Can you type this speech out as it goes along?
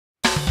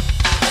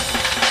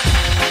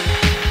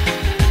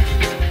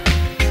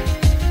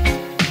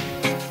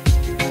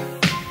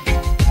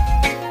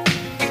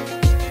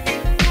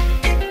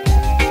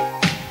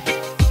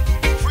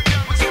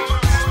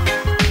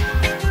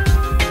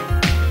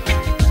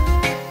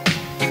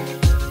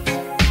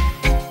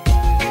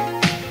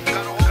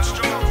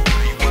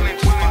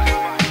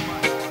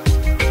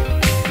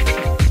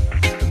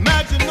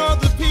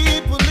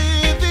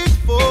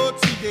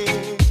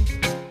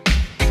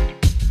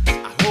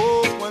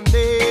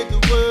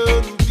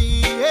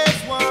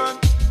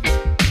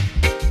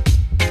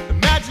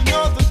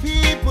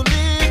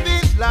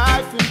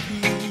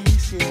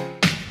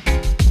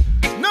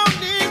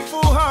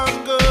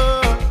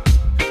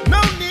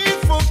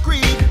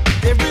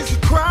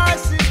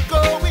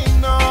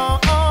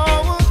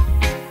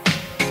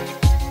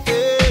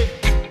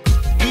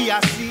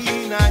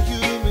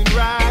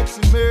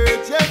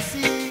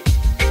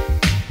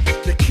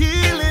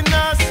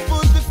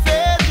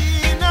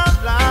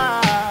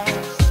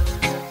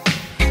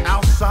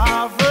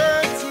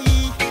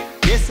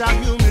our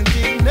human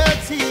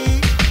dignity.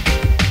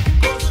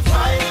 'Cause we're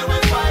fighting,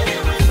 we're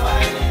fighting, we're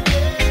fighting,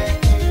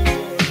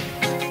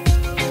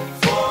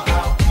 for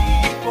our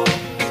people,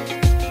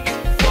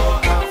 for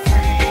our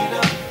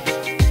freedom.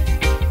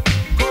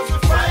 'Cause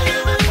we're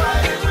fighting, we're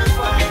fighting, we're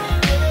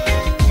fighting,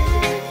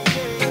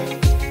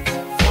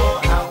 for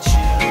our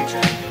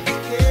children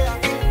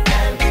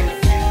and their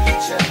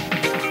future.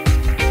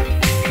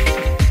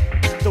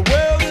 The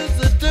world is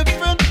a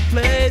different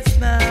place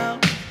now.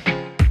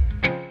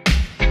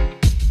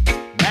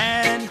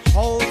 Man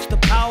holds the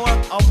power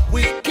of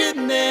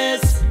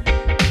wickedness.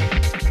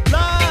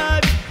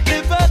 Life,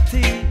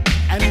 liberty,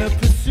 and the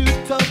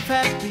pursuit of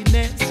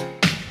happiness.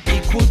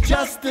 Equal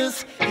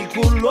justice,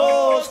 equal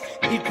laws,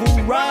 equal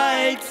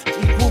rights,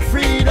 equal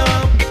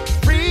freedom.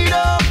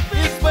 Freedom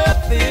is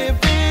worth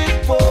living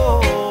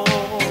for.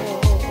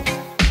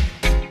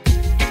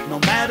 No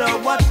matter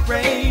what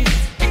race,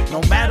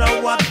 no matter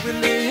what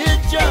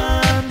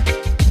religion,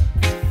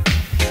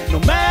 no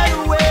matter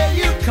where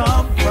you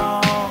come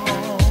from,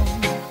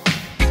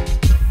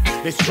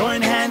 let's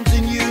join hands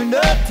in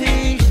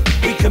unity.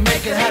 We can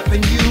make it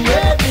happen, you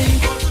ready?